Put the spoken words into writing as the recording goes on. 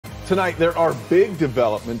Tonight, there are big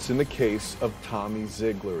developments in the case of Tommy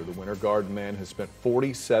Zeigler. The Winter Garden man has spent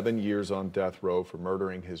 47 years on death row for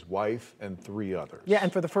murdering his wife and 3 others. Yeah,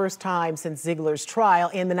 and for the first time since Zeigler's trial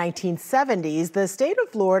in the 1970s, the state of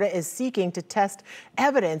Florida is seeking to test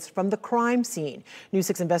evidence from the crime scene. News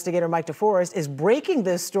 6 investigator Mike DeForest is breaking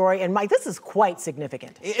this story. And Mike, this is quite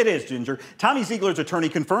significant. It is, Ginger. Tommy Zeigler's attorney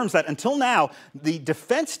confirms that until now, the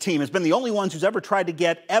defense team has been the only ones who's ever tried to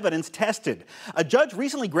get evidence tested. A judge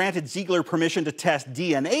recently granted Zeigler permission to test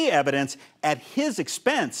DNA evidence at his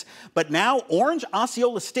expense. But now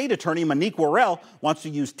Orange-Osceola state attorney Monique Worrell wants to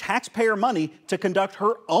use taxpayer money to conduct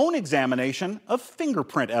her own examination of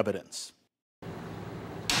fingerprint evidence.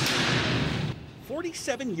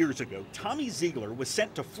 47 years ago, Tommy Zeigler was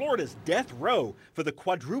sent to Florida's death row for the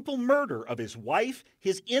quadruple murder of his wife,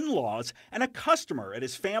 his in-laws, and a customer at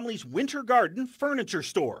his family's Winter Garden furniture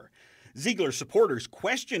store. Zeigler supporters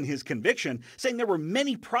question his conviction, saying there were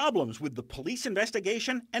many problems with the police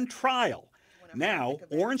investigation and trial. Now,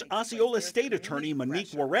 Orange-Osceola state attorney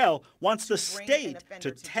Monique Worrell wants the state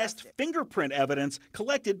to test fingerprint evidence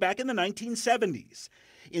collected back in the 1970s.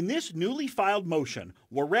 In this newly filed motion,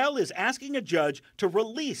 Worrell is asking a judge to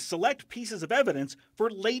release select pieces of evidence for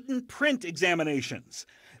latent print examinations.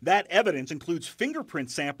 That evidence includes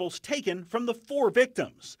fingerprint samples taken from the 4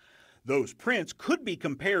 victims. Those prints could be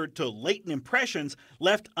compared to latent impressions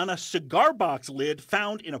left on a cigar box lid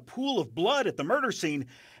found in a pool of blood at the murder scene,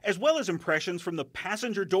 as well as impressions from the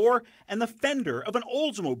passenger door and the fender of an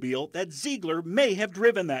Oldsmobile that Zeigler may have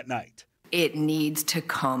driven that night. It needs to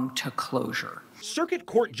come to closure. Circuit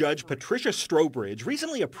Court Judge Patricia Strobridge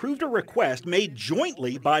recently approved a request made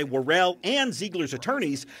jointly by Worrell and Zeigler's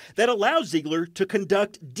attorneys that allows Zeigler to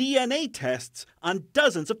conduct DNA tests on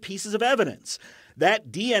dozens of pieces of evidence.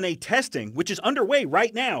 That DNA testing, which is underway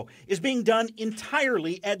right now, is being done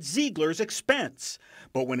entirely at Zeigler's expense.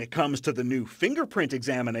 But when it comes to the new fingerprint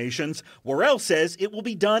examinations, Worrell says it will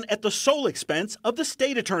be done at the sole expense of the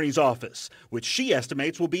state attorney's office, which she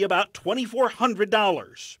estimates will be about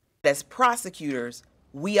 $2,400. As prosecutors,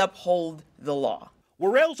 we uphold the law.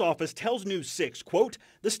 Worrell's office tells News 6, quote,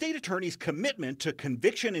 the state attorney's commitment to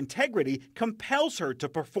conviction integrity compels her to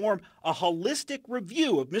perform a holistic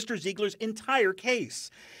review of Mr. Zeigler's entire case.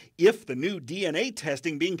 If the new DNA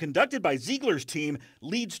testing being conducted by Zeigler's team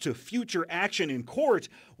leads to future action in court,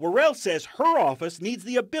 Worrell says her office needs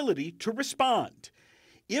the ability to respond.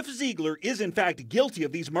 If Zeigler is in fact guilty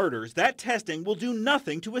of these murders, that testing will do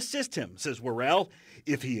nothing to assist him, says Worrell.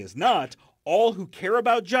 If he is not, all who care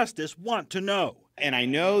about justice want to know. And I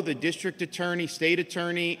know the district attorney, state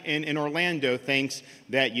attorney in Orlando thinks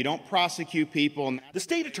that you don't prosecute people. The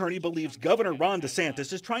state attorney believes Governor Ron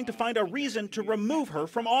DeSantis is trying to find a reason to remove her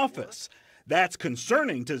from office. That's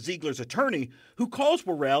concerning to Zeigler's attorney, who calls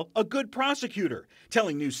Worrell a good prosecutor,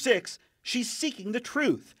 telling News 6 she's seeking the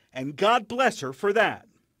truth, and God bless her for that.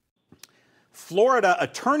 Florida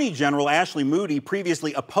Attorney General Ashley Moody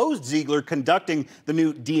previously opposed Zeigler conducting the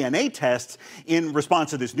new DNA tests. In response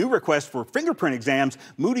to this new request for fingerprint exams,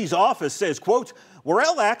 Moody's office says, quote,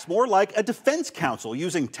 Worrell acts more like a defense counsel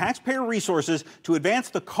using taxpayer resources to advance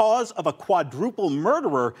the cause of a quadruple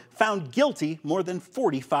murderer found guilty more than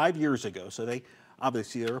 45 years ago. So they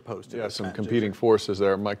obviously are opposed to it. Yeah, some competing forces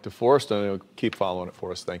there. Mike DeForest, and keep following it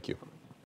for us. Thank you.